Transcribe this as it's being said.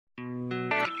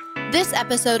This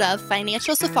episode of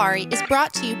Financial Safari is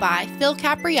brought to you by Phil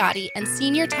Capriotti and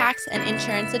Senior Tax and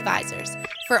Insurance Advisors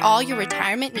for all your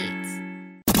retirement needs.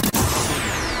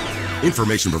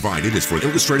 Information provided is for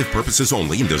illustrative purposes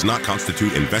only and does not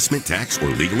constitute investment, tax, or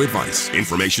legal advice.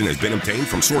 Information has been obtained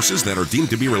from sources that are deemed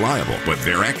to be reliable, but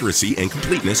their accuracy and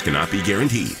completeness cannot be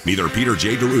guaranteed. Neither Peter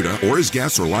J. D'Arruda or his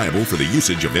guests are liable for the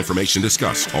usage of information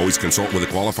discussed. Always consult with a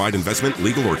qualified investment,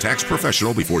 legal, or tax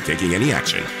professional before taking any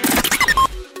action.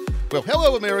 Well,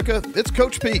 hello, America. It's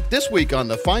Coach Pete. This week on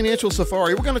the Financial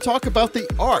Safari, we're going to talk about the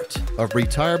art of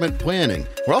retirement planning.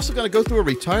 We're also going to go through a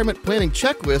retirement planning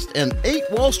checklist and 8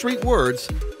 Wall Street words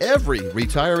every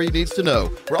retiree needs to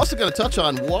know. We're also going to touch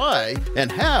on why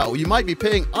and how you might be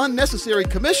paying unnecessary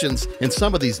commissions in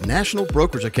some of these national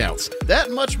brokerage accounts. That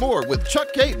and much more with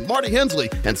Chuck Kate, Marty Hensley,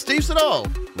 and Steve Siddall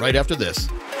right after this.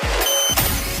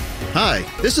 Hi,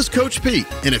 this is Coach Pete,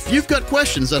 and if you've got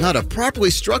questions on how to properly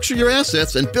structure your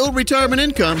assets and build retirement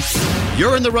income,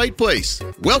 you're in the right place.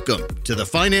 Welcome to the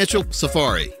Financial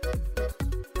Safari.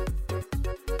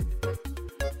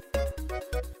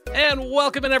 And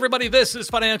welcome in, everybody. This is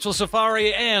Financial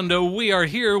Safari, and we are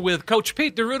here with Coach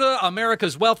Pete D'Arruda,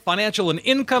 America's Wealth, Financial, and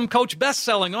Income Coach,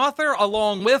 best-selling author,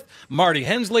 along with Marty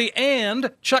Hensley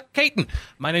and Chuck Caton.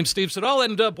 My name's Steve Siddall,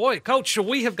 and boy, Coach,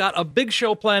 we have got a big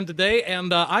show planned today,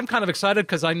 and I'm kind of excited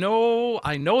because I know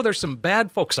there's some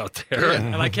bad folks out there,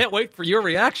 and I can't wait for your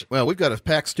reaction. Well, we've got a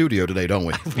packed studio today, don't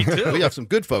we? We do. We have some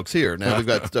good folks here. Now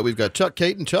we've got Chuck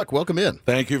Caton. Chuck, welcome in.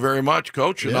 Thank you very much,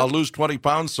 Coach, and I'll lose 20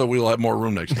 pounds, so we'll have more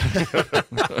room next time.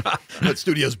 That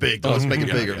studio's big. Let's make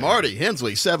it bigger. Marty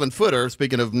Hensley, 7-footer.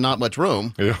 Speaking of not much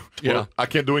room. Yeah. Well, I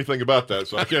can't do anything about that,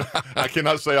 so I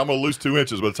cannot say I'm going to lose 2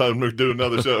 inches by the time we do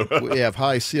another show. We have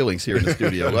high ceilings here in the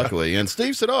studio, luckily. And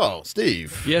Steve Siddall.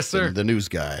 Steve. Yes, sir. The news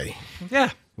guy.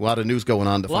 Yeah. A lot of news going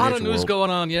on in the financial world. A lot of news going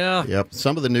on, yeah. Yep.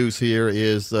 Some of the news here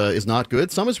is not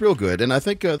good. Some is real good. And I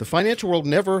think the financial world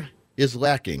never is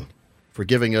lacking for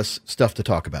giving us stuff to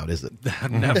talk about, is it?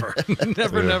 Never.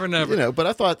 Never. You know, but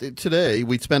I thought today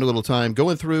we'd spend a little time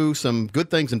going through some good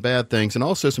things and bad things, and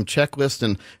also some checklists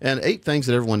and 8 things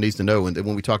that everyone needs to know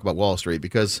when we talk about Wall Street,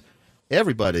 because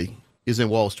everybody is in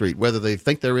Wall Street, whether they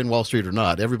think they're in Wall Street or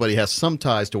not. Everybody has some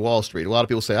ties to Wall Street. A lot of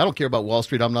people say, I don't care about Wall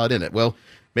Street, I'm not in it. Well,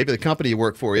 maybe the company you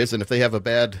work for is, and if they have a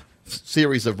bad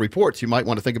series of reports, you might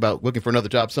want to think about looking for another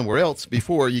job somewhere else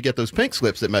before you get those pink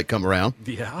slips that might come around.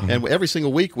 Yeah. And every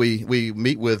single week we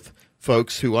meet with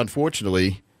folks who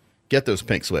unfortunately get those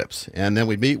pink slips, and then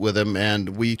we meet with them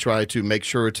and we try to make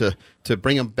sure to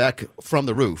bring them back from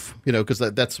the roof, you know, because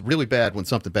that's really bad when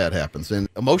something bad happens. And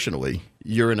emotionally,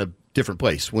 you're in a different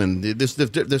place when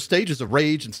there's stages of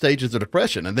rage and stages of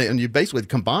depression, and you basically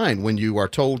combine when you are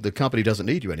told the company doesn't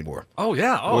need you anymore. Oh,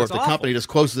 yeah. Or if the company just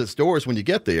closes its doors when you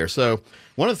get there. So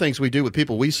one of the things we do with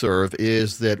people we serve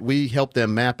is that we help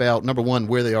them map out, number one,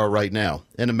 where they are right now.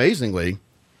 And amazingly,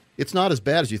 it's not as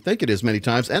bad as you think it is many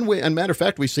times. And matter of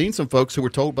fact, we've seen some folks who were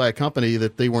told by a company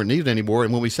that they weren't needed anymore.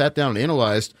 And when we sat down and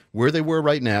analyzed where they were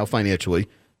right now financially,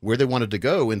 where they wanted to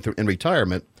go in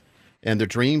retirement, and their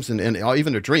dreams, and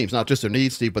even their dreams, not just their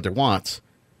needs, Steve, but their wants,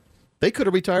 they could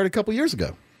have retired a couple years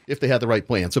ago if they had the right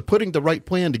plan. So putting the right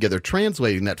plan together,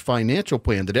 translating that financial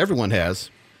plan that everyone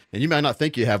has, and you might not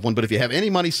think you have one, but if you have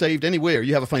any money saved anywhere,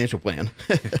 you have a financial plan.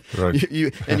 Right.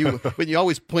 But you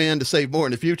always plan to save more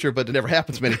in the future, but it never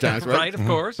happens many times, right? Right, of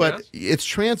course. But yes. It's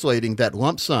translating that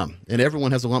lump sum, and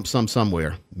everyone has a lump sum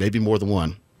somewhere, maybe more than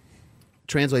one.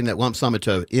 Translating that lump sum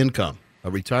into income, a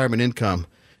retirement income.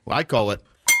 Well, I call it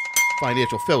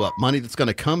financial fill-up, money that's going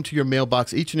to come to your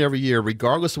mailbox each and every year,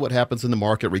 regardless of what happens in the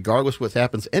market, regardless of what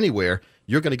happens anywhere.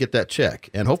 You're going to get that check,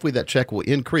 and hopefully that check will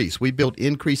increase. We build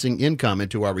increasing income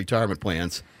into our retirement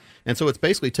plans, and so it's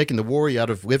basically taking the worry out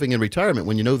of living in retirement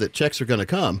when you know that checks are going to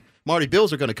come. Marty,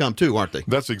 bills are going to come too, aren't they?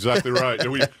 That's exactly right.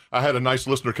 And I had a nice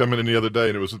listener come in the other day,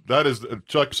 and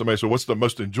Chuck, somebody said, what's the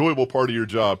most enjoyable part of your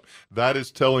job? That is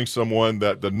telling someone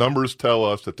that the numbers tell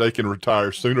us that they can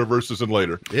retire sooner versus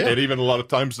later. Yeah. And even a lot of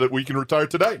times that we can retire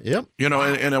today. Yep. You know,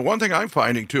 and one thing I'm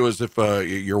finding, too, is if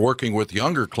you're working with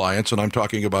younger clients, and I'm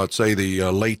talking about, say, the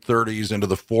late 30s into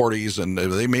the 40s, and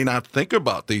they may not think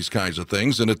about these kinds of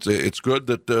things, and it's good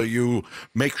that you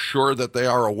make sure that they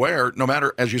are aware, no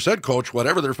matter, as you said, Coach,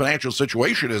 whatever their financial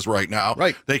situation is right now,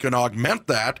 right, they can augment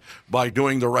that by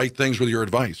doing the right things with your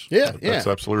advice. Yeah, That's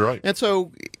absolutely right. And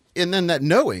so, and then that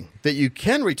knowing that you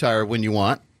can retire when you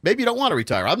want. Maybe you don't want to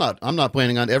retire. I'm not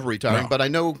planning on ever retiring, but I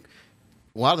know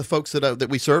a lot of the folks that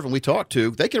we serve and we talk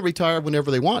to, they can retire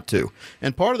whenever they want to.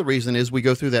 And part of the reason is we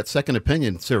go through that second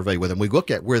opinion survey with them. We look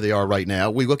at where they are right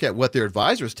now. We look at what their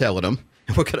advisor's telling them.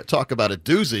 And we're going to talk about a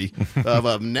doozy of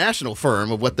a national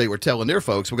firm of what they were telling their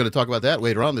folks. We're going to talk about that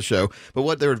later on in the show. But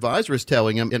what their advisor is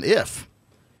telling them, and if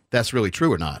that's really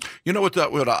true or not. You know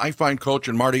what I find, Coach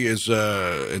and Marty, is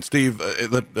and Steve,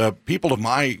 that people of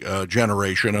my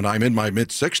generation, and I'm in my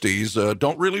mid-60s,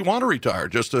 don't really want to retire.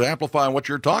 Just to amplify what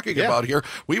you're talking about here,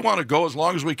 we want to go as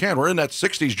long as we can. We're in that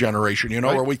 60s generation,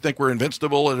 where we think we're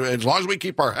invincible, and as long as we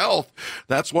keep our health,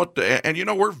 that's what. And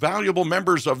we're valuable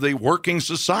members of the working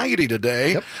society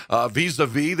today,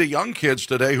 vis-a-vis the young kids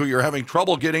today who you're having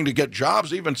trouble getting to get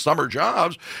jobs, even summer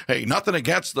jobs. Hey, nothing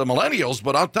against the millennials,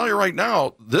 but I'll tell you right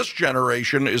now, this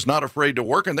generation is not afraid to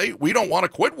work, and we don't want to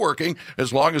quit working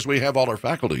as long as we have all our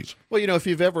faculties. Well, if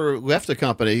you've ever left a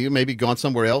company, you maybe gone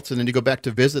somewhere else, and then you go back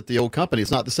to visit the old company, it's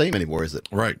not the same anymore, is it?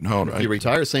 Right. No. If you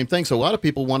retire, same thing. So a lot of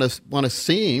people want to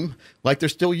seem like they're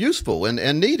still useful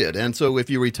and needed, and so if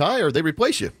you retire, they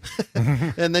replace you,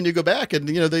 and then you go back, and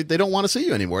they don't want to see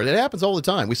you anymore. It happens all the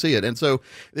time. We see it, and so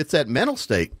it's that mental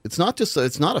state. It's not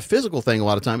a physical thing. A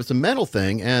lot of time, it's a mental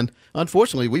thing, and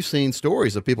unfortunately, we've seen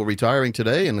stories of people retiring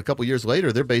today, and a couple years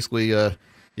later, they're basically,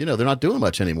 they're not doing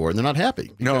much anymore, and they're not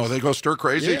happy. No, they go stir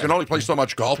crazy. Yeah. You can only play so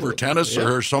much golf or tennis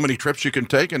or so many trips you can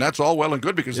take, and that's all well and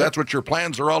good because that's what your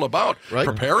plans are all about,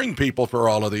 preparing people for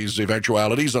all of these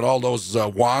eventualities and all those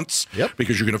wants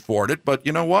because you can afford it. But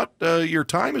you know what? Your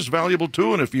time is valuable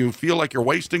too, and if you feel like you're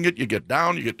wasting it, you get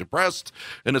down, you get depressed,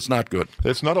 and it's not good.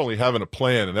 It's not only having a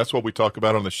plan, and that's what we talk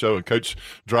about on the show, and Coach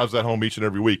drives that home each and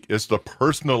every week. It's the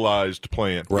personalized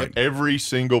plan. Right. Every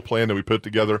single plan that we put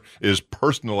together is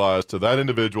personalized to that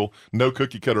individual. No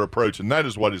cookie cutter approach, and that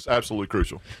is what is absolutely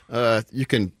crucial.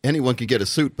 Anyone can get a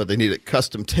suit, but they need it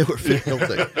custom tailor fit.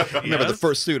 Remember the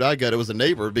first suit I got? It was a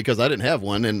neighbor because I didn't have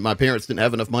one, and my parents didn't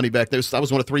have enough money back there. So I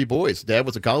was one of three boys. Dad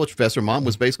was a college professor. Mom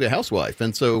was basically a housewife,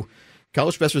 and so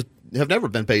college professors have never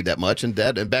been paid that much. And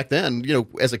back then,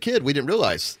 as a kid, we didn't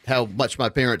realize how much my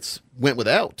parents went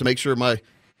without to make sure my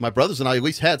brothers and I at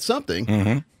least had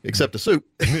something, except a suit.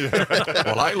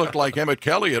 Well, I looked like Emmett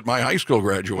Kelly at my high school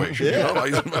graduation.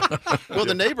 Well,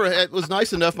 the neighbor was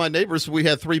nice enough. My neighbors, we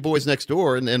had three boys next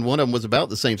door, and one of them was about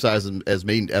the same size as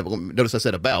me. Notice I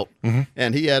said about.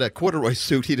 And he had a corduroy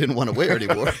suit he didn't want to wear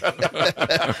anymore.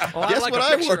 Guess what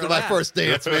I wore to my first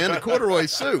dance, man? A corduroy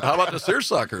suit. How about the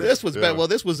seersucker? This was bad. Well,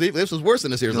 this was worse than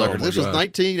the seersucker. This was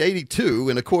 1982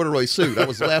 in a corduroy suit. I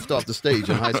was laughed off the stage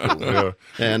in high school. Yeah.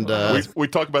 And we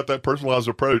talk about that personalized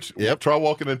approach. Try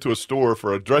walking into a store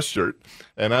for a dress shirt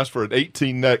and ask for an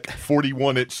 18-neck,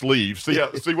 41-inch sleeve. See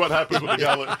what happens when the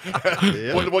guy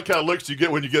what kind of looks you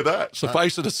get when you get that.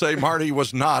 Suffice it to say, Marty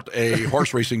was not a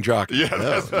horse racing jockey.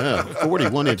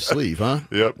 41-inch sleeve, huh?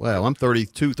 Yep. Wow, I'm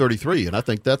 32, 33, and I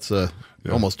think that's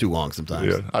almost too long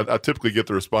sometimes. Yeah, I typically get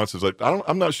the responses like,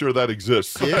 I'm not sure that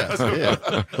exists.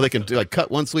 Well, they can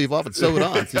cut one sleeve off and sew it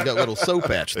on. So you got a little sew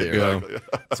patch there. Exactly.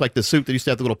 It's like the suit that used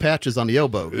to have the little patches on the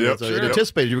elbow. It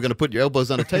anticipated you were going to put your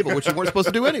elbows on a table, which you weren't supposed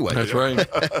to do anyway. That's right.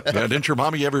 Didn't your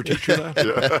mommy ever teach you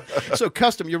that? So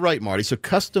you're right, Marty. So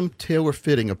custom tailor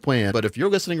fitting a plan. But if you're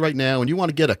listening right now and you want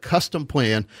to get a custom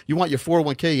plan, you want your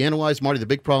 401k analyzed, Marty, the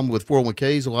big problem with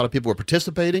 401ks, a lot of people are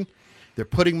participating. They're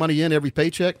putting money in every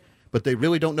paycheck, but they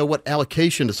really don't know what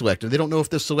allocation to select. And they don't know if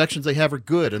the selections they have are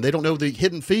good. And they don't know the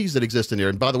hidden fees that exist in there.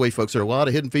 And by the way, folks, there are a lot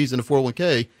of hidden fees in the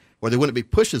 401k or they wouldn't be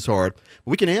pushed as hard.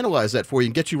 But we can analyze that for you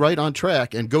and get you right on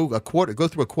track and go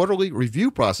through a quarterly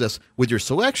review process with your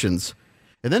selections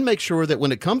and then make sure that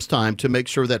when it comes time to make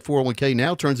sure that 401k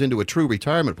now turns into a true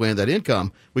retirement plan, that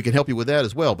income, we can help you with that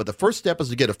as well. But the first step is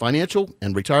to get a financial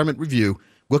and retirement review,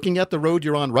 looking at the road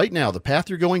you're on right now, the path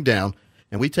you're going down,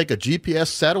 and we take a GPS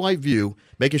satellite view,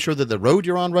 making sure that the road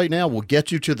you're on right now will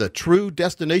get you to the true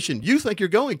destination you think you're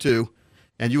going to.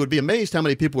 And you would be amazed how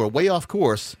many people are way off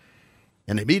course.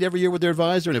 And they meet every year with their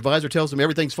advisor, and the advisor tells them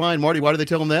everything's fine. Marty, why do they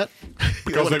tell them that?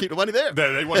 Because they want to keep the money there.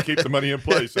 They want to keep the money in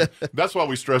place. And that's why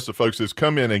we stress to folks is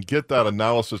come in and get that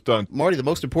analysis done. Marty, the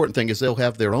most important thing is they'll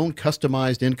have their own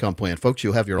customized income plan. Folks,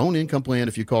 you'll have your own income plan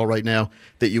if you call right now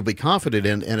that you'll be confident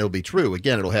in, and it'll be true.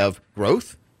 Again, it'll have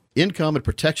growth, income, and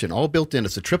protection all built in.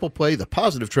 It's a triple play, the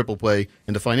positive triple play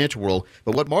in the financial world.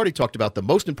 But what Marty talked about, the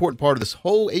most important part of this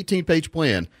whole 18-page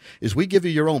plan is we give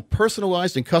you your own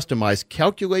personalized and customized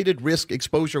calculated risk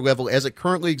exposure level as it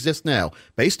currently exists now.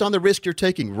 Based on the risk you're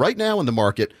taking right now in the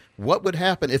market, what would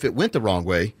happen if it went the wrong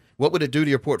way? What would it do to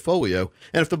your portfolio?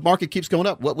 And if the market keeps going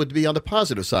up, what would be on the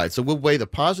positive side? So we'll weigh the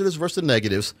positives versus the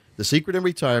negatives. The secret in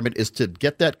retirement is to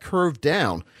get that curve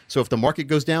down. So if the market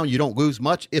goes down, you don't lose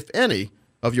much, if any,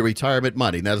 of your retirement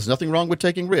money. Now, there's nothing wrong with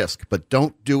taking risk, but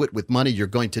don't do it with money you're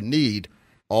going to need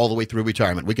all the way through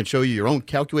retirement. We can show you your own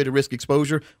calculated risk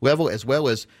exposure level as well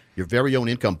as your very own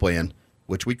income plan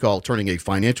which we call turning a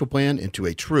financial plan into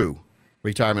a true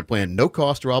retirement plan. No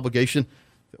cost or obligation.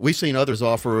 We've seen others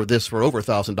offer this for over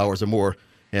 $1,000 or more.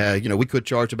 We could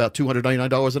charge about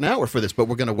 $299 an hour for this, but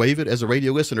we're going to waive it as a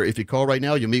radio listener. If you call right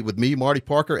now, you'll meet with me, Marty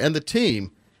Parker, and the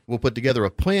team. We'll put together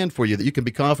a plan for you that you can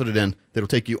be confident in that'll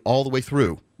take you all the way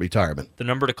through retirement. The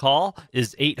number to call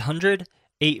is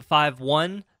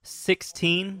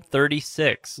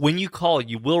 800-851-1636. When you call,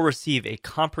 you will receive a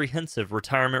comprehensive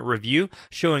retirement review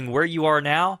showing where you are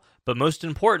now, but most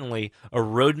importantly, a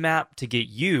roadmap to get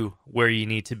you where you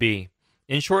need to be.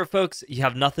 In short, folks, you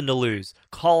have nothing to lose.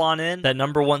 Call on in. That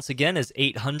number, once again, is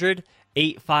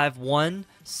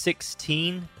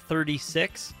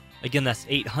 800-851-1636. Again, that's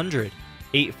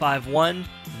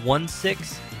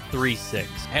 800-851-1636.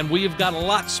 And we've got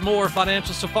lots more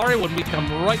Financial Safari when we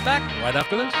come right back right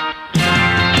after this.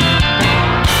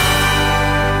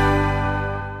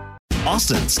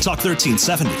 Austin's Talk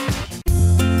 1370.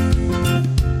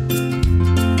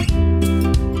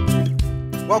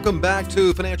 Welcome back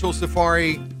to Financial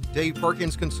Safari. Dave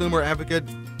Perkins, consumer advocate,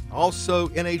 also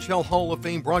NHL Hall of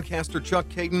Fame broadcaster Chuck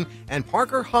Caton, and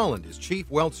Parker Holland is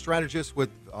chief wealth strategist with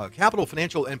Capital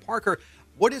Financial. And Parker,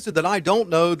 what is it that I don't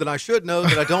know that I should know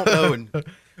that I don't know? And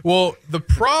well, the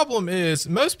problem is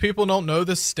most people don't know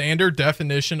the standard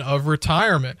definition of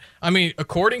retirement. I mean,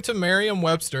 according to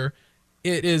Merriam-Webster,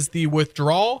 it is the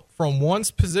withdrawal from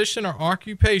one's position or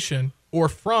occupation or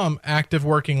from active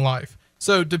working life.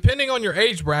 So depending on your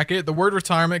age bracket, the word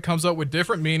retirement comes up with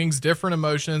different meanings, different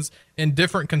emotions, and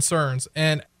different concerns.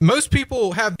 And most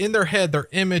people have in their head their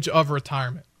image of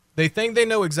retirement. They think they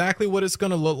know exactly what it's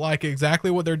going to look like, exactly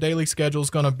what their daily schedule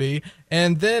is going to be.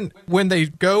 And then when they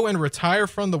go and retire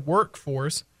from the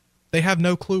workforce, they have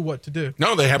no clue what to do.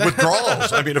 No, they have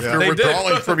withdrawals. I mean, if you're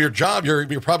withdrawing from your job, you're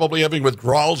probably having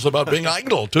withdrawals about being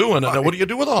idle, too. And what do you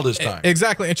do with all this time?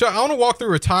 Exactly. And Chuck, I want to walk through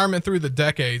retirement through the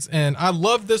decades. And I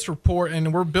love this report,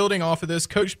 and we're building off of this.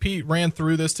 Coach Pete ran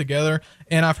through this together,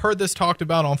 and I've heard this talked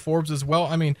about on Forbes as well.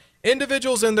 I mean,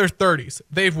 individuals in their 30s,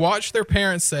 they've watched their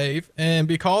parents save, and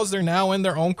because they're now in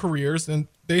their own careers, and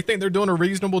they think they're doing a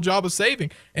reasonable job of saving.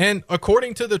 And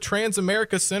according to the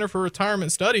Transamerica Center for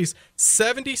Retirement Studies,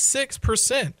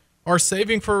 76% are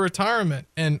saving for retirement,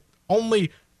 and only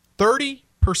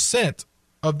 30%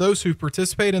 of those who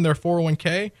participate in their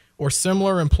 401k or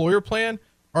similar employer plan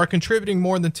are contributing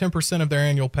more than 10% of their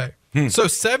annual pay. So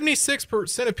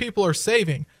 76% of people are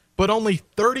saving, but only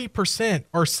 30%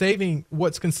 are saving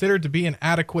what's considered to be an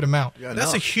adequate amount.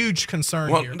 That's a huge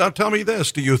concern here. Now tell me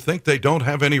this. Do you think they don't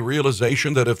have any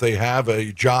realization that if they have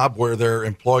a job where their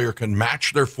employer can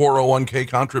match their 401k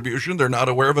contribution, they're not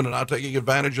aware of it and not taking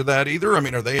advantage of that either? I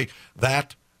mean, are they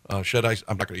that, I'm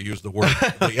not going to use the word,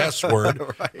 the S word,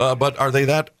 right. But are they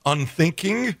that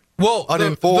unthinking,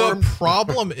 uninformed? The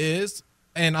problem is,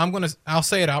 and I'll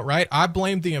say it outright, I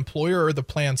blame the employer or the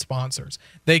plan sponsors.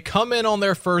 They come in on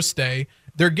their first day,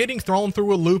 they're getting thrown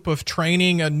through a loop of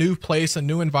training, a new place, a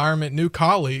new environment, new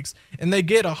colleagues, and they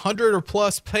get 100 or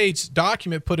plus page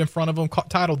document put in front of them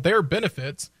titled Their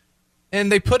Benefits,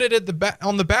 and they put it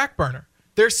on the back burner.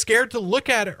 They're scared to look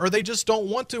at it, or they just don't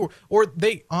want to, or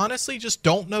they honestly just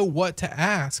don't know what to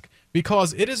ask.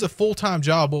 Because it is a full-time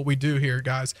job what we do here,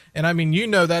 guys. And, I mean, you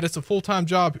know that it's a full-time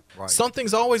job. Right.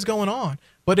 Something's always going on.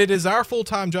 But it is our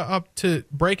full-time job to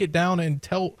break it down and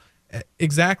tell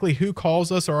exactly who calls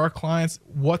us or our clients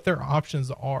what their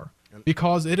options are.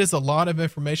 Because it is a lot of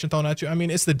information thrown at you. I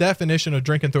mean, it's the definition of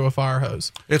drinking through a fire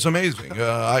hose. It's amazing.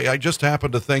 I just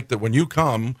happen to think that when you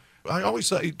come, I always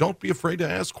say, don't be afraid to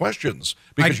ask questions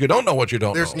because you don't know what you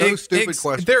don't know. There's no stupid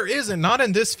question. There isn't, not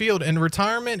in this field. In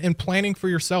retirement and planning for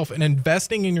yourself and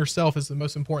investing in yourself is the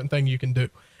most important thing you can do.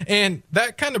 And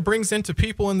that kind of brings into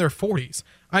people in their 40s.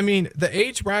 I mean, the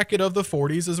age bracket of the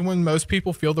 40s is when most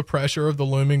people feel the pressure of the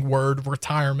looming word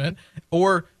retirement,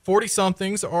 or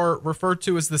 40-somethings are referred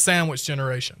to as the sandwich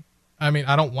generation. I mean,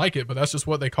 I don't like it, but that's just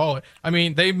what they call it. I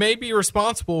mean, they may be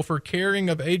responsible for caring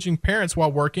of aging parents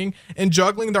while working and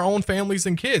juggling their own families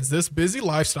and kids. This busy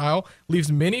lifestyle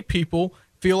leaves many people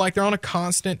feel like they're on a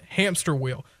constant hamster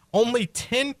wheel. Only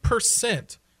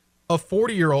 10% of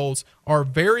 40-year-olds are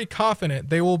very confident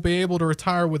they will be able to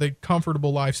retire with a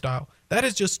comfortable lifestyle. That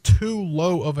is just too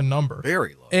low of a number.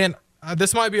 Very low. And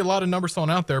this might be a lot of numbers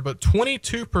thrown out there, but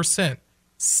 22%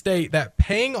 state that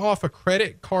paying off a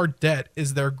credit card debt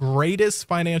is their greatest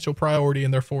financial priority in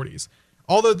their 40s.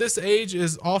 Although this age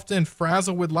is often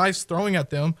frazzled with life's throwing at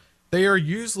them, they are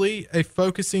usually a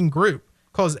focusing group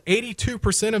because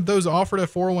 82% of those offered a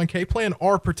 401k plan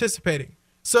are participating.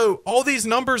 So all these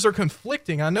numbers are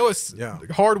conflicting. I know it's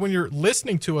hard when you're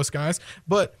listening to us, guys,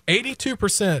 but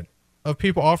 82% of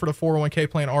people offered a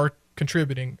 401k plan are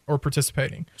contributing or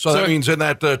participating. So that means in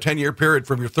that 10-year period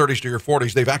from your 30s to your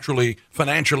 40s, they've actually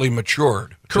financially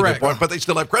matured. Correct. To the point, but they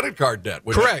still have credit card debt.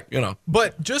 Which, correct.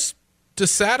 But just to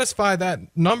satisfy that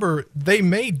number, they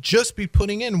may just be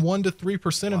putting in 1 to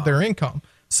 3% of their income.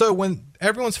 So when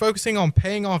everyone's focusing on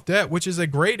paying off debt, which is a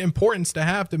great importance to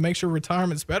have to make sure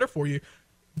retirement's better for you,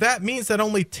 that means that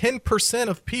only 10%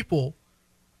 of people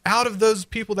out of those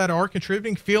people that are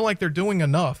contributing feel like they're doing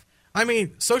enough. I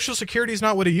mean, Social Security is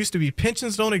not what it used to be.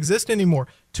 Pensions don't exist anymore.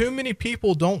 Too many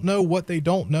people don't know what they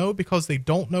don't know because they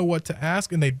don't know what to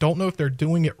ask and they don't know if they're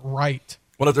doing it right.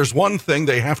 Well, if there's one thing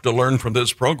they have to learn from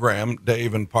this program,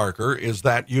 Dave and Parker, is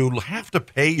that you have to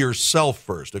pay yourself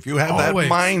first. If you have Always.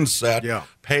 that mindset,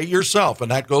 pay yourself.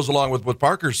 And that goes along with what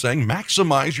Parker's saying.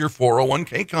 Maximize your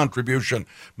 401k contribution.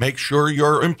 Make sure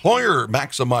your employer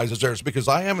maximizes theirs, because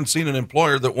I haven't seen an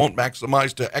employer that won't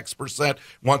maximize to X%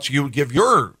 once you give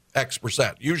your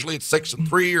X%. Usually it's 6 and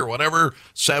 3 or whatever,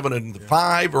 7 and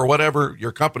 5 or whatever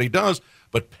your company does.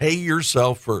 But pay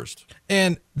yourself first.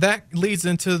 And that leads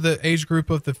into the age group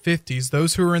of the 50s,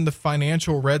 those who are in the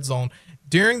financial red zone.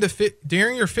 During your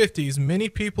 50s, many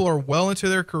people are well into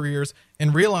their careers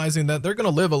and realizing that they're going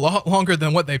to live a lot longer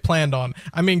than what they planned on.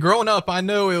 I mean, growing up, I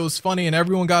know it was funny and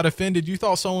everyone got offended. You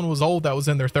thought someone was old that was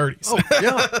in their 30s. Oh,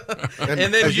 yeah.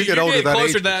 And then as you get older, that closer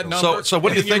age to that number. So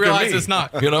what do you think realize of me? It's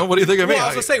not. What do you think of me? Well, I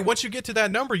was going to say, once you get to that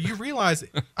number, you realize,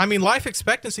 I mean, life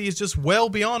expectancy is just well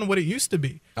beyond what it used to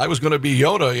be. I was going to be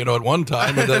Yoda, at one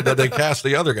time, and then they cast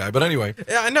the other guy. But anyway.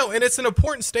 Yeah, I know. And it's an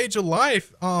important stage of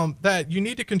life that you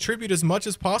need to contribute as much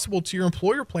as possible to your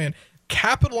employer plan.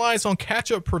 Capitalize on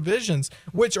catch-up provisions,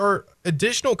 which are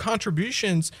additional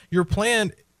contributions your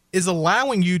plan is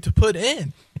allowing you to put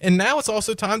in. And now it's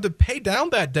also time to pay down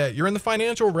that debt. You're in the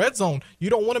financial red zone. You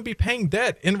don't want to be paying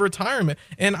debt in retirement.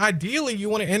 And ideally, you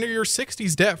want to enter your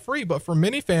 60s debt-free. But for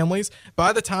many families,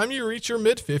 by the time you reach your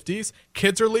mid-50s,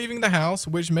 kids are leaving the house,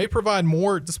 which may provide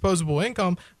more disposable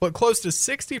income, but close to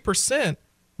 60%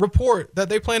 report that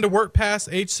they plan to work past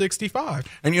age 65.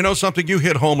 And something, you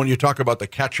hit home when you talk about the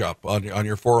catch-up on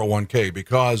your 401k,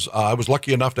 because I was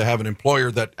lucky enough to have an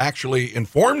employer that actually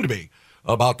informed me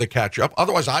about the catch-up.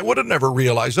 Otherwise, I would have never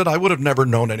realized it. I would have never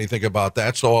known anything about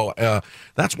that. So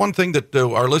that's one thing that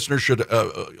our listeners should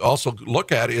also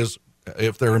look at, is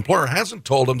if their employer hasn't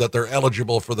told them that they're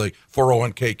eligible for the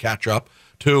 401k catch-up,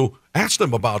 to ask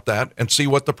them about that and see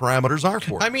what the parameters are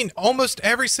for it. I mean, almost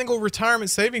every single retirement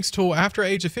savings tool after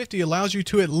age of 50 allows you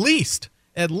to at least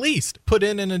put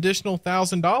in an additional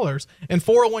 $1,000. And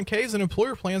 401ks and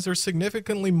employer plans are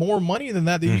significantly more money than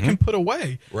that you can put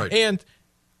away. Right. And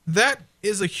that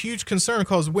is a huge concern,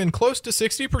 because when close to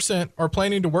 60% are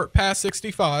planning to work past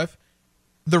 65,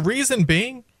 the reason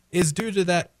being is due to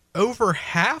that over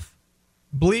half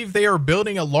believe they are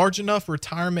building a large enough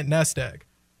retirement nest egg.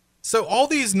 So all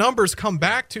these numbers come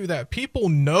back to that people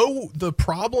know the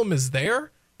problem is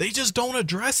there. They just don't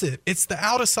address it. It's the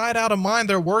out of sight, out of mind.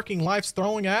 Their working life's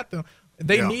throwing at them.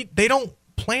 They don't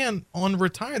plan on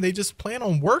retiring. They just plan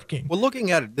on working. Well,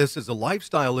 looking at this as a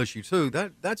lifestyle issue too,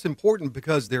 that's important,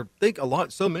 because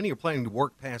so many are planning to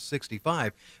work past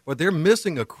 65, but they're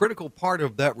missing a critical part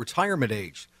of that retirement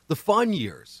age, the fun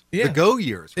years, the go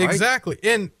years, right? Exactly.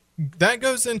 And that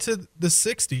goes into the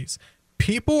 60s.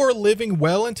 People are living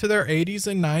well into their 80s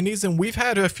and 90s, and we've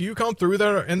had a few come through that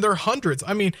are in their hundreds.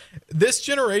 I mean, this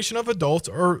generation of adults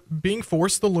are being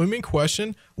forced the looming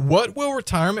question: what will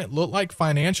retirement look like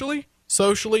financially,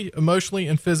 socially, emotionally,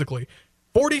 and physically?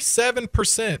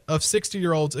 47% of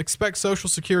 60-year-olds expect Social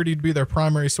Security to be their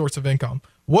primary source of income.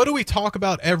 What do we talk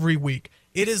about every week?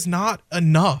 It is not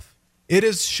enough.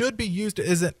 It should be used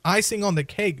as an icing on the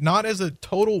cake, not as a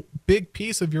total big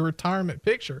piece of your retirement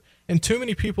picture. And too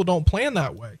many people don't plan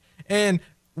that way. And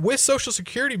with Social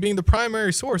Security being the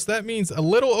primary source, that means a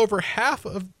little over half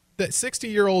of that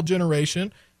 60-year-old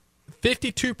generation,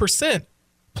 52%,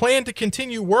 plan to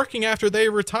continue working after they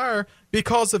retire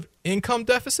because of income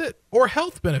deficit or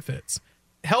health benefits.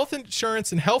 Health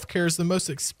insurance and health care is the most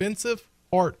expensive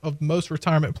part of most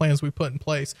retirement plans we put in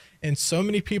place, and so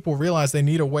many people realize they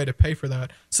need a way to pay for that.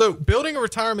 So building a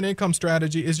retirement income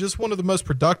strategy is just one of the most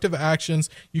productive actions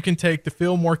you can take to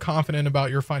feel more confident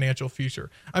about your financial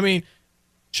future. I mean,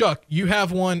 Chuck, you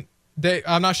have one.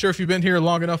 I'm not sure if you've been here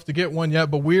long enough to get one yet,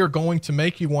 but we are going to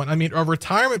make you one. I mean, a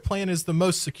retirement plan is the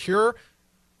most secure,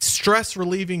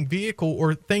 stress-relieving vehicle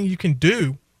or thing you can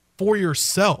do for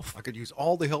yourself. I could use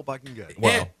all the help I can get.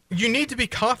 Wow. You need to be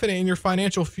confident in your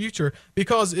financial future,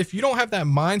 because if you don't have that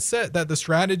mindset that the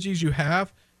strategies you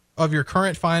have of your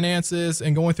current finances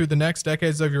and going through the next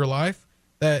decades of your life,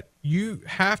 that you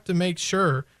have to make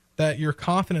sure that your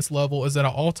confidence level is at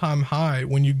an all-time high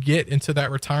when you get into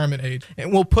that retirement age.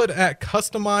 And we'll put a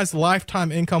customized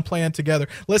lifetime income plan together.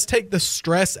 Let's take the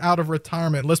stress out of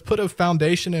retirement. Let's put a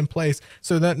foundation in place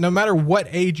so that no matter what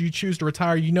age you choose to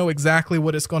retire, you know exactly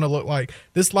what it's going to look like.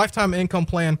 This lifetime income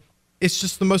plan, it's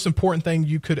just the most important thing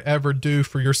you could ever do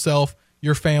for yourself,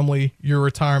 your family, your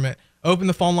retirement. Open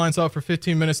the phone lines up for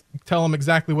 15 minutes. Tell them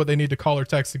exactly what they need to call or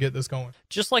text to get this going.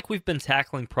 Just like we've been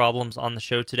tackling problems on the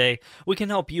show today, we can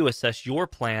help you assess your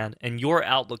plan and your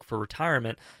outlook for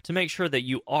retirement to make sure that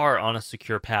you are on a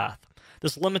secure path.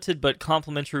 This limited but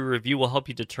complimentary review will help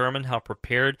you determine how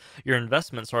prepared your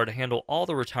investments are to handle all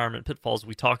the retirement pitfalls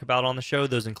we talk about on the show.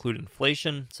 Those include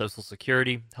inflation, Social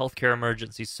Security, healthcare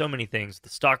emergencies, so many things, the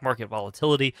stock market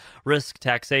volatility, risk,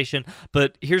 taxation.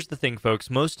 But here's the thing,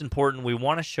 folks. Most important, we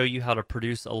want to show you how to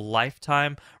produce a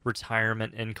lifetime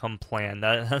retirement income plan.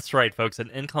 That's right, folks,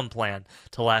 an income plan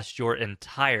to last your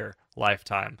entire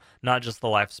lifetime, not just the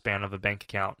lifespan of a bank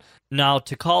account. Now,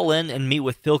 to call in and meet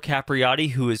with Phil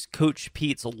Capriotti, who is Coach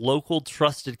Pete's local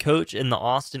trusted coach in the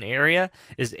Austin area,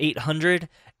 is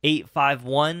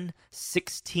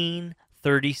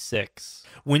 800-851-1636.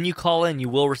 When you call in, you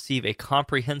will receive a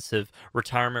comprehensive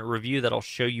retirement review that'll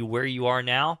show you where you are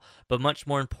now, but much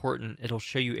more important, it'll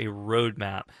show you a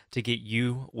roadmap to get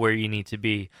you where you need to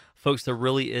be. Folks, there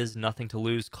really is nothing to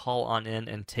lose. Call on in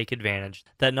and take advantage.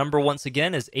 That number, once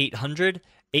again, is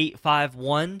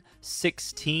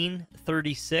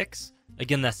 800-851-1636.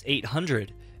 Again, that's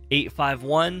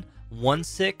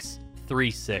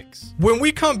 800-851-1636. When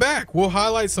we come back, we'll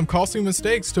highlight some costly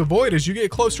mistakes to avoid as you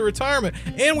get close to retirement.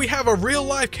 And we have a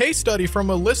real-life case study from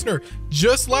a listener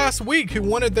just last week who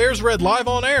wanted theirs read live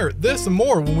on air. This and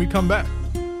more when we come back.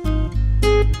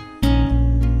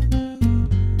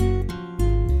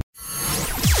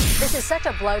 This is such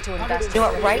a blow to investors. You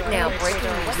know what, right now, breaking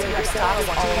news, stocks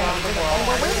all around the world. And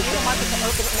we're waiting for the market to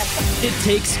open. It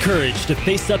takes courage to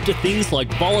face up to things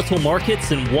like volatile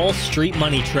markets and Wall Street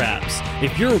money traps.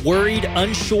 If you're worried,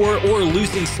 unsure, or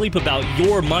losing sleep about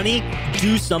your money,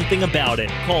 do something about it.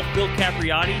 Call Phil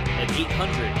Capriotti at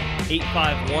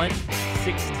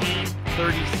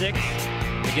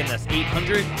 800-851-1636. Again, that's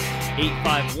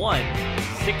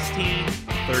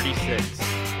 800-851-1636.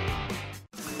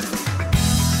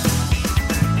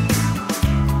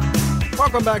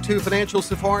 Welcome back to Financial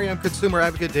Safari. I'm consumer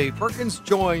advocate Dave Perkins,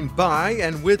 joined by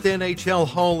and with NHL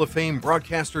Hall of Fame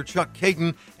broadcaster Chuck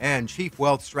Caton and Chief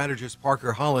Wealth Strategist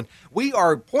Parker Holland. We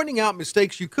are pointing out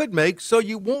mistakes you could make so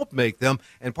you won't make them.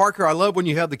 And Parker, I love when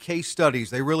you have the case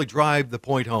studies. They really drive the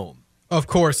point home. Of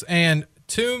course, and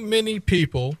too many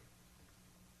people,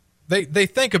 they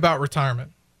think about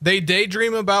retirement. They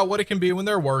daydream about what it can be when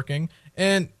they're working,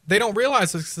 and they don't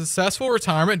realize a successful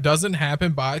retirement doesn't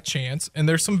happen by chance, and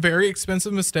there's some very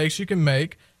expensive mistakes you can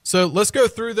make. So let's go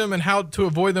through them and how to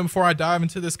avoid them before I dive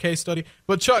into this case study.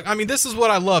 But Chuck, I mean, this is what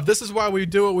I love. This is why we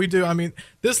do what we do. I mean,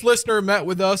 this listener met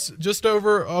with us just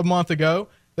over a month ago.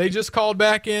 They just called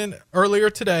back in earlier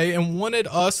today and wanted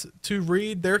us to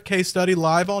read their case study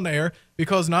live on air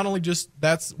because not only just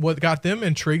that's what got them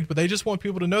intrigued, but they just want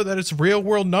people to know that it's real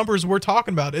world numbers we're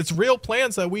talking about. It's real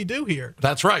plans that we do here.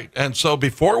 That's right. And so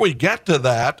before we get to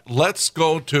that, let's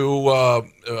go to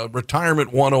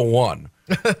Retirement 101.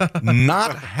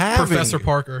 Not having Professor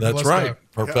Parker. That's right. Go.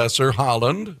 Professor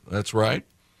Holland. That's right.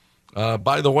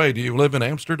 By the way, do you live in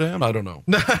Amsterdam? I don't know.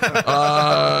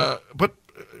 But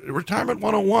Retirement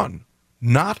 101,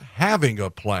 not having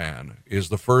a plan is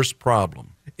the first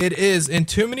problem. It is, and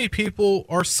too many people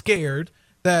are scared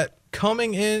that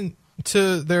coming in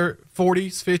to their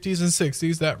 40s, 50s, and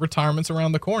 60s, that retirement's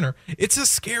around the corner. It's a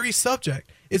scary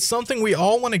subject. It's something we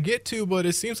all want to get to, but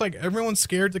it seems like everyone's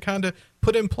scared to kind of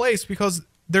put in place because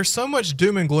there's so much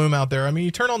doom and gloom out there. I mean,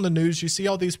 you turn on the news, you see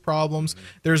all these problems.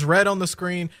 There's red on the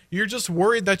screen. You're just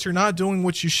worried that you're not doing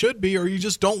what you should be, or you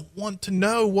just don't want to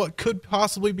know what could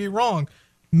possibly be wrong.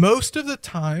 Most of the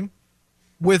time,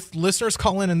 with listeners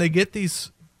call in and they get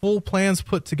these full plans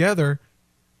put together,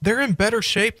 they're in better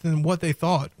shape than what they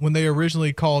thought when they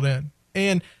originally called in.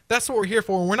 And that's what we're here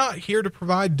for. We're not here to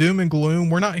provide doom and gloom.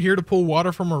 We're not here to pull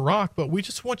water from a rock, but we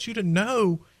just want you to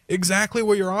know exactly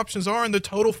what your options are in the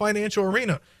total financial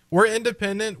arena. We're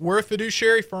independent. We're a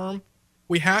fiduciary firm.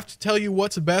 We have to tell you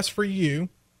what's best for you.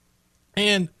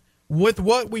 And with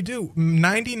what we do,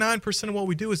 99% of what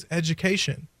we do is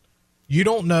education. You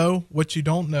don't know what you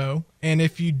don't know. And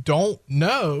if you don't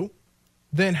know,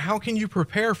 then how can you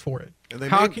prepare for it?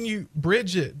 How can you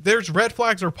bridge it? There's red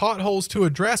flags or potholes to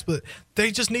address, but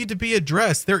they just need to be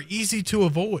addressed. They're easy to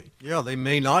avoid. Yeah, they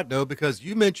may not know, because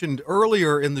you mentioned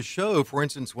earlier in the show, for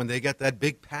instance, when they get that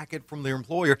big packet from their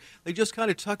employer, they just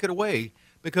kind of tuck it away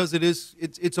because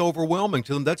it's overwhelming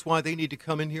to them. That's why they need to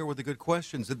come in here with the good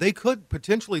questions. That they could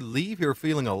potentially leave here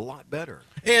feeling a lot better.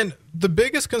 And the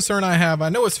biggest concern I have, I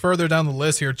know it's further down the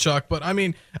list here, Chuck, but I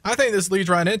mean, I think this leads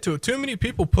right into it. Too many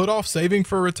people put off saving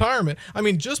for retirement. I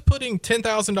mean, just putting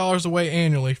 $10,000 away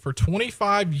annually for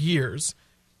 25 years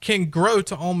can grow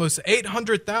to almost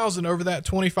 $800,000 over that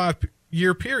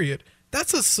 25-year period.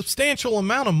 That's a substantial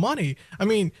amount of money. I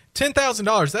mean,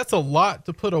 $10,000, that's a lot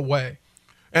to put away.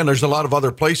 And there's a lot of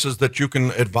other places that you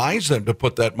can advise them to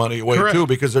put that money away, Correct. too,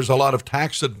 because there's a lot of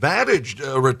tax-advantaged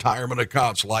retirement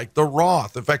accounts like the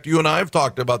Roth. In fact, you and I have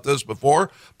talked about this before,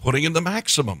 putting in the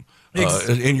maximum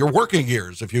in your working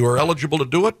years. If you are eligible to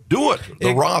do it, do it.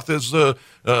 The Roth is not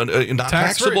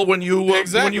taxable when you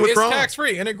withdraw. It's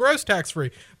tax-free, and it grows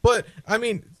tax-free. But, I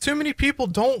mean, too many people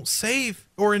don't save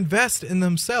or invest in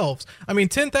themselves. I mean,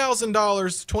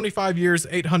 $10,000, 25 years,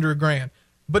 $800,000.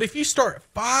 But if you start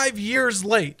 5 years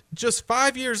late, just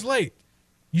 5 years late,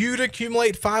 you'd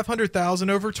accumulate $500,000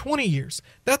 over 20 years.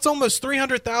 That's almost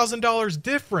 $300,000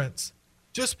 difference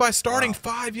just by starting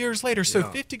 5 years later. So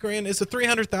 $50,000 is a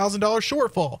 $300,000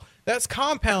 shortfall. That's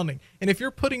compounding. And if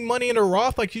you're putting money in a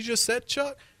Roth, like you just said,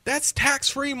 Chuck, that's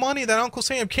tax-free money that Uncle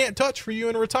Sam can't touch for you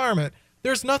in retirement.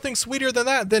 There's nothing sweeter than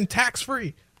that, than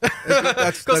tax-free.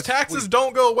 Because taxes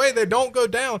don't go away, they don't go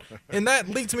down. And that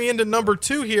leads me into number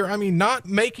 2 here. I mean, not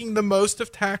making the most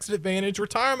of tax advantage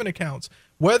retirement accounts,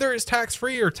 whether it's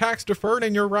tax-free or tax deferred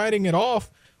and you're writing it off,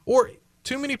 or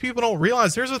too many people don't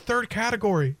realize there's a third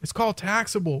category. It's called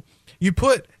taxable. You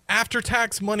put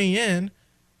after-tax money in,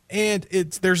 and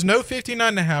there's no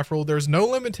 59.5 rule, there's no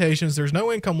limitations, there's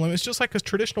no income limit. It's just like a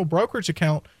traditional brokerage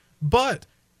account, but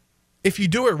if you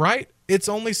do it right, it's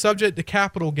only subject to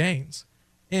capital gains.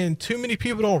 And too many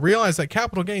people don't realize that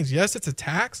capital gains, yes, it's a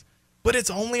tax, but it's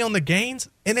only on the gains,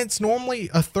 and it's normally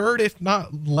a third, if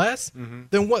not less,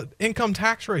 than what income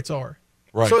tax rates are.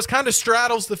 Right. So it kind of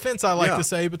straddles the fence, I like to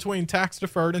say, between tax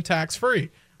deferred and tax free.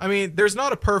 I mean, there's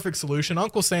not a perfect solution.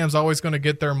 Uncle Sam's always going to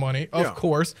get their money, of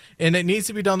course, and it needs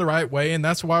to be done the right way, and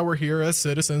that's why we're here as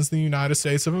citizens in the United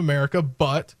States of America.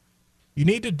 But you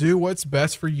need to do what's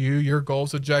best for you, your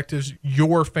goals, objectives,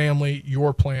 your family,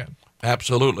 your plan.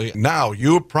 Absolutely. Now,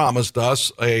 you promised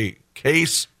us a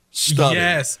case study.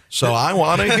 Yes. So I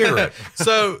want to hear it.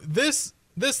 So this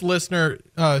listener,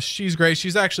 she's great.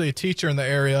 She's actually a teacher in the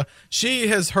area. She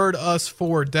has heard us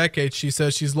for decades. She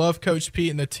says she's loved Coach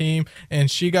Pete and the team, and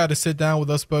she got to sit down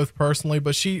with us both personally.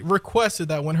 But she requested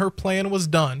that when her plan was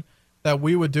done, that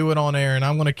we would do it on air, and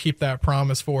I'm going to keep that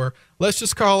promise for her. Let's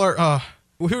just call her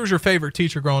who was your favorite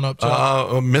teacher growing up, Chuck?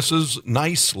 Mrs.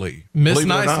 Nicely. Miss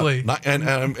Nicely. And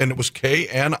it was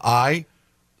Knicely.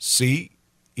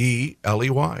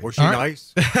 Was she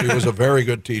nice? She was a very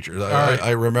good teacher.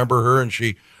 I remember her, and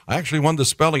I actually won the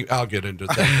spelling. I'll get into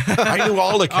that. I knew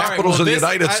all the capitals of the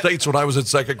United States when I was in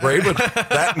second grade, but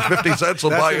that and 50 cents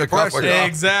will buy you a cup of coffee.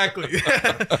 Exactly.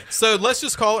 So let's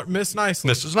just call her Miss Nicely.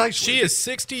 Mrs. Nicely. She is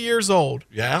 60 years old.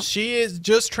 Yeah. She is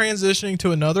just transitioning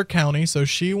to another county, so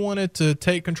she wanted to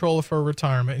take control of her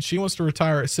retirement, and she wants to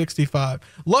retire at 65.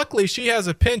 Luckily, she has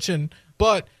a pension,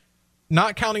 but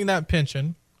not counting that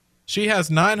pension, she has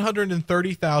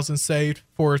 $930,000 saved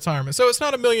for retirement. So it's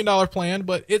not $1 million plan,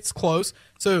 but it's close.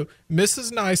 So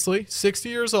Mrs. Nicely, 60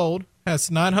 years old, has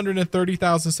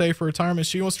 $930,000 saved for retirement.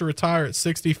 She wants to retire at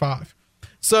 65.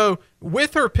 So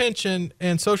with her pension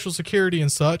and Social Security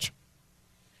and such,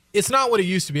 it's not what it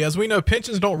used to be. As we know,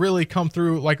 pensions don't really come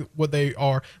through like what they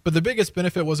are. But the biggest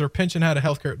benefit was her pension had a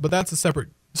health care. But that's a separate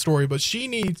story. But she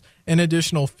needs an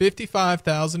additional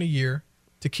 $55,000 a year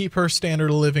to keep her standard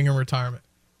of living in retirement.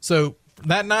 So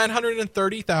that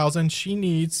 $930,000, she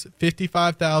needs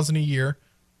 $55,000 a year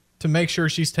to make sure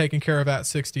she's taken care of at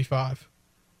 65.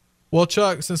 Well,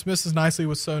 Chuck, since Mrs. Nicely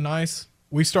was so nice,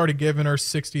 we started giving her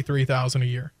 $63,000 a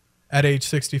year at age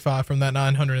 65 from that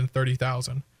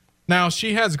 $930,000. Now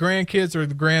she has grandkids, or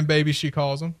the grandbabies she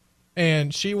calls them,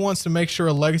 and she wants to make sure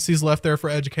a legacy is left there for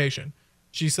education.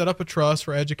 She set up a trust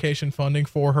for education funding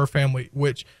for her family,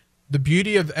 which the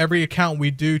beauty of every account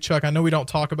we do, Chuck, I know we don't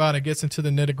talk about it, it gets into the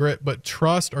nitty-gritty, but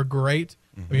trusts are great.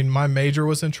 I mean, my major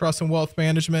was in trust and wealth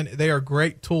management. They are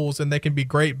great tools, and they can be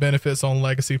great benefits on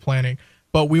legacy planning.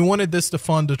 But we wanted this to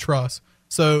fund a trust.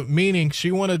 So meaning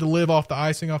she wanted to live off the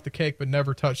icing off the cake but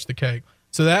never touch the cake.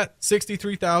 So that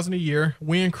 $63,000 a year,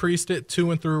 we increased it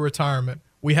to and through retirement.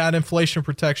 We had inflation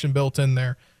protection built in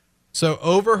there. So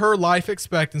over her life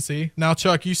expectancy, now,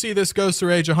 Chuck, you see this goes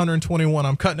through age 121.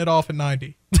 I'm cutting it off at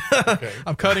 90. Okay.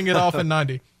 I'm cutting it off at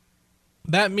 90.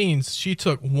 That means she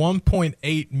took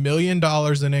 $1.8 million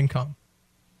in income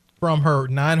from her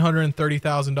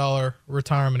 $930,000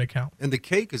 retirement account. And the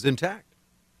cake is intact.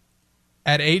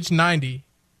 At age 90,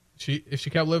 if she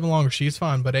kept living longer, she's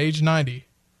fine. But age 90,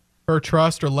 her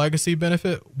trust or legacy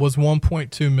benefit was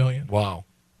 $1.2 million. Wow.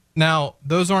 Now,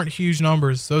 those aren't huge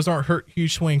numbers. Those aren't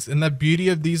huge swings. And the beauty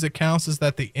of these accounts is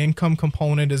that the income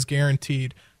component is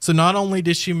guaranteed. So not only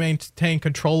did she maintain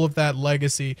control of that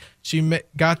legacy, she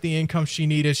got the income she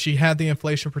needed. She had the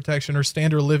inflation protection. Her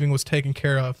standard of living was taken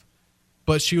care of.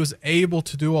 But she was able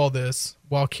to do all this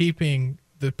while keeping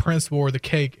the principal or the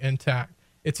cake intact.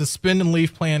 It's a spend and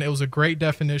leave plan. It was a great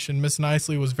definition. Miss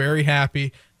Nicely was very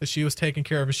happy that she was taken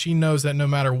care of. And she knows that no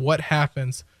matter what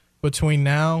happens between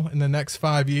now and the next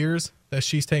 5 years, that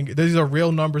she's taking, these are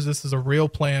real numbers. This is a real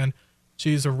plan.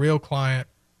 She's a real client.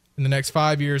 In the next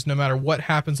 5 years, no matter what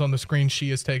happens on the screen, she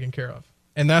is taken care of.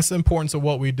 And that's the importance of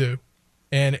what we do.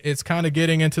 And it's kind of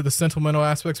getting into the sentimental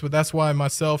aspects, but that's why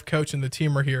myself, Coach, and the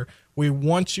team are here. We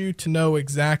want you to know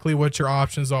exactly what your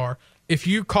options are. If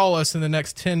you call us in the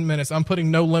next 10 minutes, I'm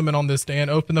putting no limit on this, Dan.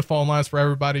 Open the phone lines for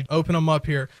everybody. Open them up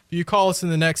here. If you call us in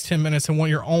the next 10 minutes and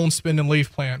want your own spend and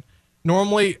leave plan,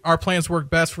 normally our plans work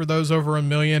best for those over $1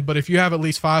 million, but if you have at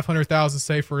least $500,000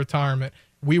 saved for retirement,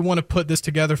 we want to put this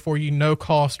together for you, no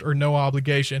cost or no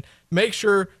obligation. Make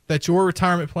sure that your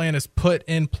retirement plan is put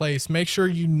in place. Make sure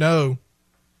you know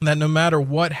that no matter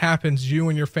what happens, you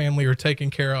and your family are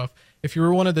taken care of. If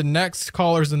you're one of the next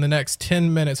callers in the next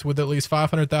 10 minutes with at least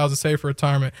 $500,000 saved for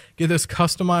retirement, get this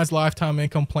customized lifetime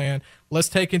income plan. Let's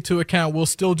take into account, we'll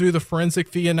still do the forensic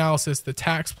fee analysis, the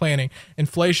tax planning,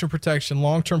 inflation protection,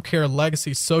 long-term care,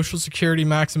 legacy, Social Security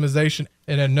maximization,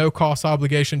 and a no-cost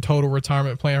obligation total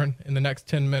retirement plan in the next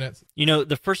 10 minutes. You know,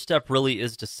 the first step really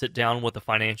is to sit down with a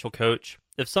financial coach.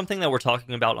 If something that we're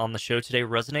talking about on the show today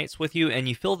resonates with you and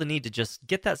you feel the need to just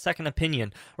get that second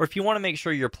opinion, or if you want to make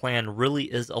sure your plan really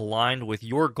is aligned with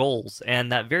your goals and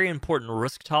that very important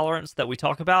risk tolerance that we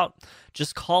talk about,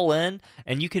 just call in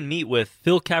and you can meet with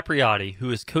Phil Capriotti,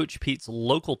 who is Coach Pete's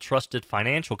local trusted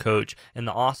financial coach in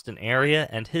the Austin area,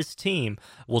 and his team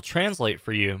will translate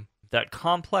for you that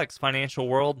complex financial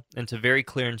world into very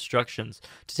clear instructions.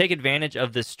 To take advantage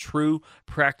of this true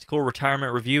practical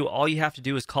retirement review, all you have to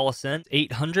do is call us in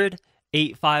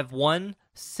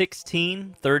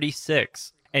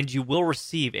 800-851-1636, and you will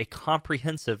receive a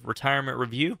comprehensive retirement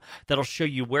review that'll show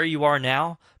you where you are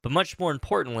now, but much more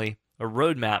importantly, a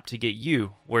roadmap to get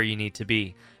you where you need to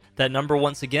be. That number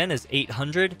once again is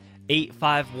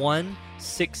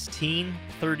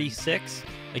 800-851-1636.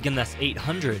 Again, that's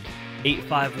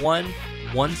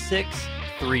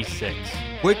 800-851-1636.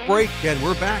 Quick break, and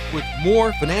we're back with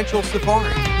more Financial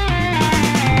Safari.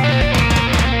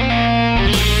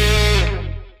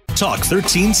 Talk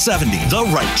 1370, the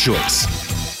right choice.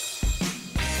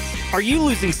 Are you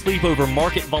losing sleep over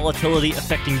market volatility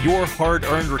affecting your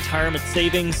hard-earned retirement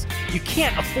savings? You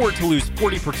can't afford to lose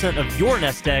 40% of your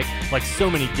nest egg like so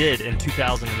many did in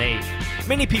 2008.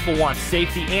 Many people want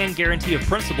safety and guarantee of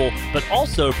principal, but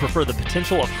also prefer the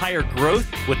potential of higher growth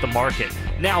with the market.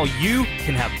 Now you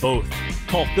can have both.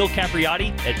 Call Phil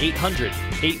Capriotti at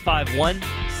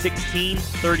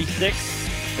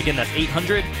 800-851-1636. Again, that's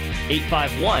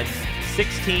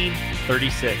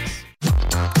 800-851-1636.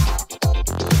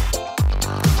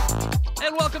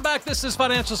 And welcome back. This is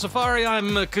Financial Safari.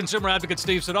 I'm consumer advocate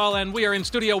Steve Siddall, and we are in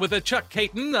studio with Chuck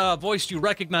Caton, a voice you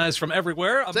recognize from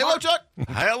everywhere. Say hello, Chuck.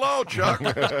 Hello, Chuck.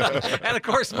 And, of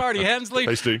course, Marty Hensley.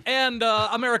 Hey, Steve. And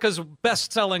America's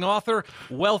best-selling author,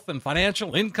 wealth and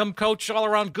financial income coach,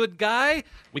 all-around good guy.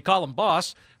 We call him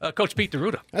boss, Coach Pete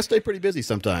D'Arruda. I stay pretty busy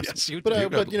sometimes. Yes, you but, do.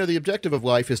 But, you know, the objective of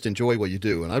life is to enjoy what you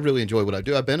do, and I really enjoy what I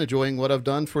do. I've been enjoying what I've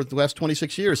done for the last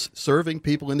 26 years, serving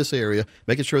people in this area,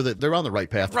 making sure that they're on the right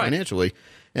path financially.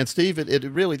 And, Steve, it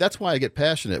really, that's why I get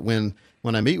passionate when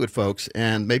I meet with folks,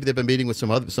 and maybe they've been meeting with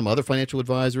some other financial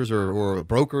advisors or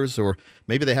brokers, or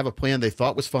maybe they have a plan they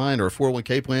thought was fine or a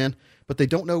 401k plan, but they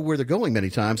don't know where they're going many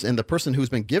times, and the person who's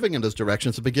been giving them those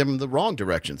directions has been giving them the wrong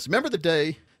directions. Remember the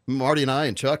day, Marty and I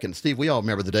and Chuck and Steve, we all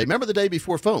remember the day. Remember the day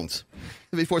before phones,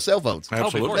 before cell phones.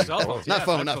 Absolutely. Oh, before cell phones. Not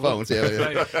phones.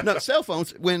 Yeah. No, cell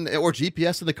phones or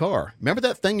GPS in the car. Remember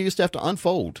that thing you used to have to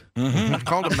unfold? Mm-hmm.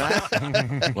 Called a map,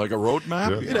 like a road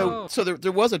map. Yeah. You know, so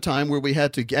there was a time where we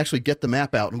had to actually get the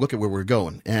map out and look at where we're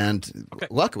going. And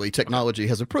luckily, technology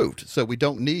has improved. So we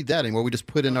don't need that anymore. We just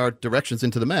put in our directions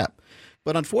into the map.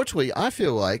 But unfortunately, I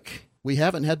feel like we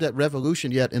haven't had that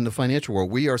revolution yet in the financial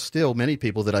world. We are still, many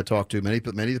people that I talk to, many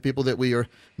of the people that we are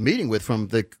meeting with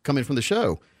coming from the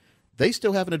show, they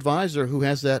still have an advisor who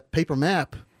has that paper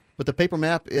map, but the paper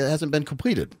map hasn't been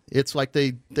completed. It's like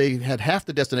they had half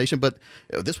the destination, but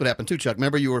this would happen too, Chuck.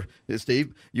 Remember,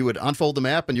 Steve, you would unfold the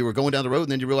map and you were going down the road,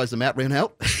 and then you realized the map ran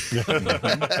out.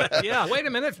 Yeah, wait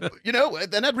a minute.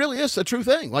 And that really is a true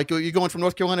thing. Like you're going from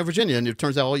North Carolina to Virginia, and it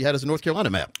turns out all you had is a North Carolina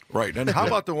map. Right. And how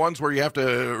about the ones where you have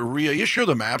to reissue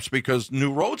the maps because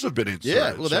new roads have been inserted?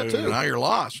 Yeah, well, that too. Now you're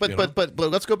lost. But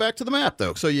let's go back to the map,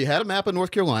 though. So you had a map of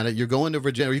North Carolina. You're going to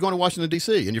Virginia. Or you're going to Washington,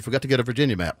 D.C., and you forgot to get a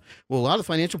Virginia map. Well, a lot of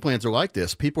financial plans are like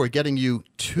this. People are getting you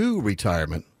to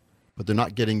retirement, but they're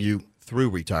not getting you through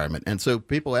retirement. And so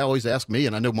people always ask me,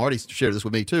 and I know Marty shared this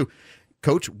with me too,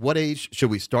 Coach, what age should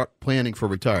we start planning for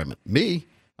retirement? Me,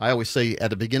 I always say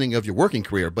at the beginning of your working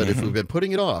career, but if we've been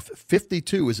putting it off,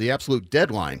 52 is the absolute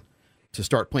deadline to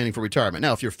start planning for retirement.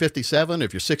 Now, if you're 57,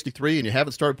 if you're 63 and you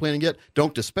haven't started planning yet,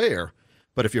 don't despair.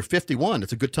 But if you're 51,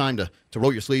 it's a good time to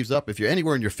roll your sleeves up. If you're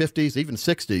anywhere in your 50s, even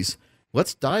 60s,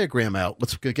 let's diagram out.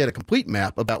 Let's get a complete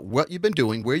map about what you've been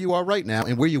doing, where you are right now,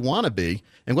 and where you want to be.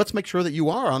 And let's make sure that you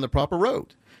are on the proper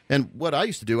road. And what I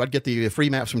used to do, I'd get the free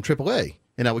maps from AAA,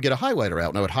 and I would get a highlighter out,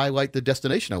 and I would highlight the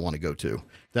destination I want to go to.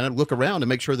 Then I'd look around and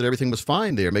make sure that everything was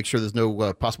fine there, make sure there's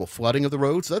no possible flooding of the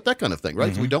roads, that kind of thing,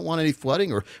 right? So we don't want any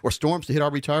flooding or storms to hit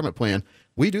our retirement plan.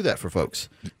 We do that for folks.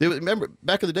 Remember,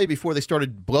 back in the day before they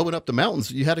started blowing up the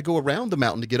mountains, you had to go around the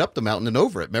mountain to get up the mountain and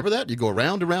over it. Remember that? You go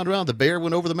around and around. The bear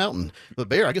went over the mountain.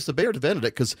 I guess the bear invented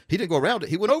it because he didn't go around it.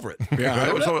 He went over it. Yeah,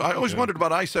 I always wondered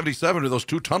about I-77 or those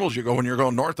two tunnels you go when you're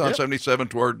going north on 77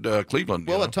 toward Cleveland.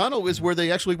 Well, a tunnel is where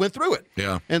they actually went through it.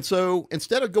 Yeah. And so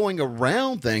instead of going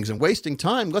around things and wasting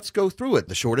time, let's go through it.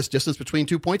 The shortest distance between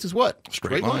 2 points is what?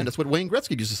 Straight line. That's what Wayne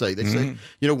Gretzky used to say. They say,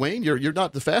 Wayne, you're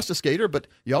not the fastest skater, but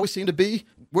you always seem to be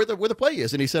where the play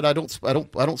is. And he said, I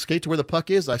don't skate to where the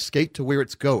puck is. I skate to where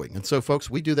it's going. And so, folks,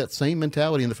 we do that same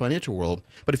mentality in the financial world.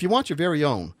 But if you want your very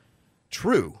own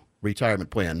true retirement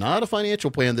plan, not a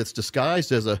financial plan that's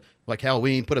disguised as like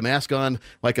Halloween, put a mask on,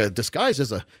 disguised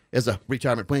as a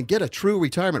retirement plan, get a true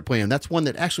retirement plan. That's one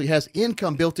that actually has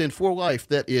income built in for life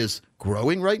that is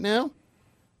growing right now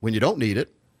when you don't need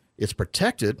it. It's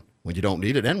protected when you don't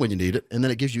need it and when you need it. And then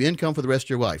it gives you income for the rest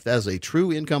of your life. That is a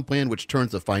true income plan, which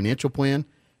turns a financial plan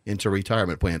into a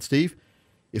retirement plan. Steve,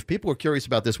 if people are curious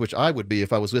about this, which I would be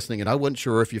if I was listening, and I wasn't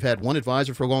sure if you've had one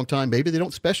advisor for a long time, maybe they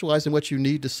don't specialize in what you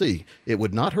need to see. It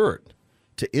would not hurt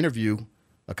to interview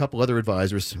a couple other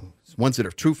advisors, ones that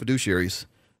are true fiduciaries.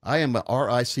 I am a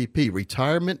RICP,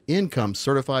 Retirement Income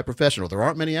Certified Professional. There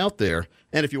aren't many out there.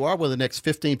 And if you are one of the next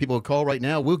 15 people who call right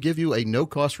now, we'll give you a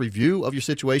no-cost review of your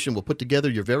situation. We'll put together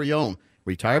your very own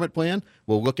retirement plan.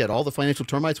 We'll look at all the financial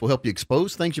termites. We'll help you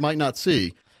expose things you might not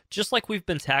see. Just like we've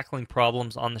been tackling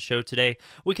problems on the show today,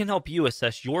 we can help you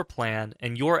assess your plan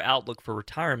and your outlook for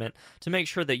retirement to make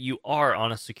sure that you are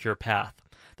on a secure path.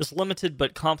 This limited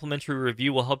but complimentary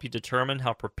review will help you determine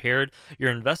how prepared your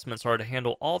investments are to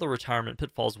handle all the retirement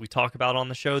pitfalls we talk about on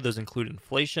the show. Those include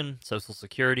inflation, Social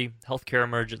Security, healthcare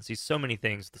emergencies, so many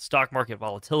things, the stock market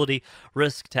volatility,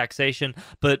 risk, taxation.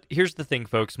 But here's the thing,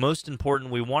 folks. Most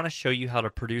important, we want to show you how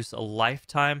to produce a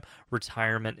lifetime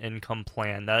retirement income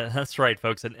plan. That's right,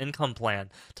 folks, an income plan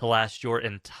to last your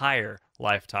entire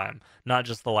lifetime, not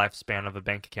just the lifespan of a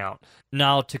bank account.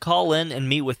 Now, to call in and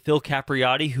meet with Phil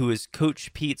Capriotti, who is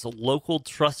Coach Pete's local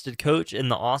trusted coach in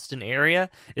the Austin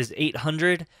area, is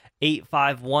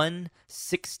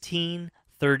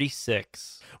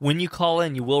 800-851-1636. When you call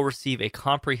in, you will receive a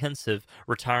comprehensive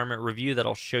retirement review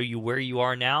that'll show you where you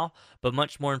are now, but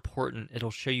much more important,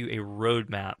 it'll show you a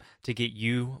roadmap to get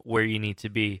you where you need to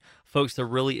be. Folks, there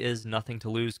really is nothing to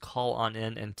lose. Call on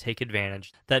in and take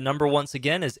advantage. That number, once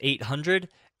again, is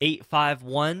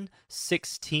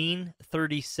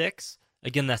 800-851-1636.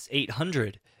 Again, that's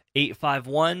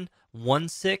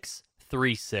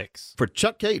 800-851-1636. For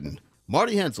Chuck Caden,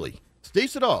 Marty Hensley, Steve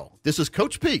Siddall, this is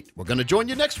Coach Pete. We're going to join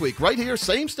you next week right here,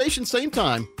 same station, same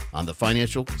time on the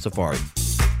Financial Safari.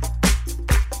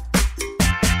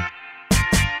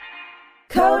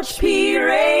 Coach P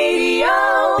Radio.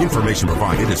 Information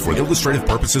provided is for illustrative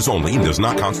purposes only and does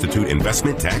not constitute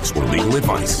investment, tax, or legal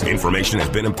advice. Information has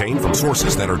been obtained from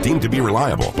sources that are deemed to be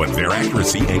reliable, but their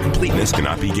accuracy and completeness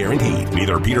cannot be guaranteed.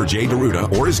 Neither Peter J.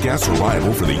 Deruta or his guests are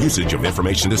liable for the usage of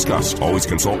information discussed. Always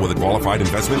consult with a qualified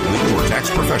investment, legal, or tax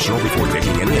professional before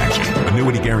taking any action.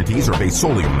 Annuity guarantees are based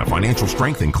solely on the financial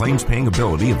strength and claims-paying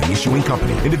ability of the issuing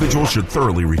company. Individuals should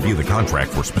thoroughly review the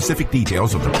contract for specific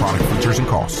details of the product features and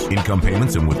costs. Income payments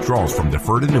and withdrawals from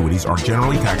deferred annuities are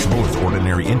generally taxable as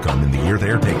ordinary income in the year they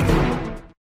are taken.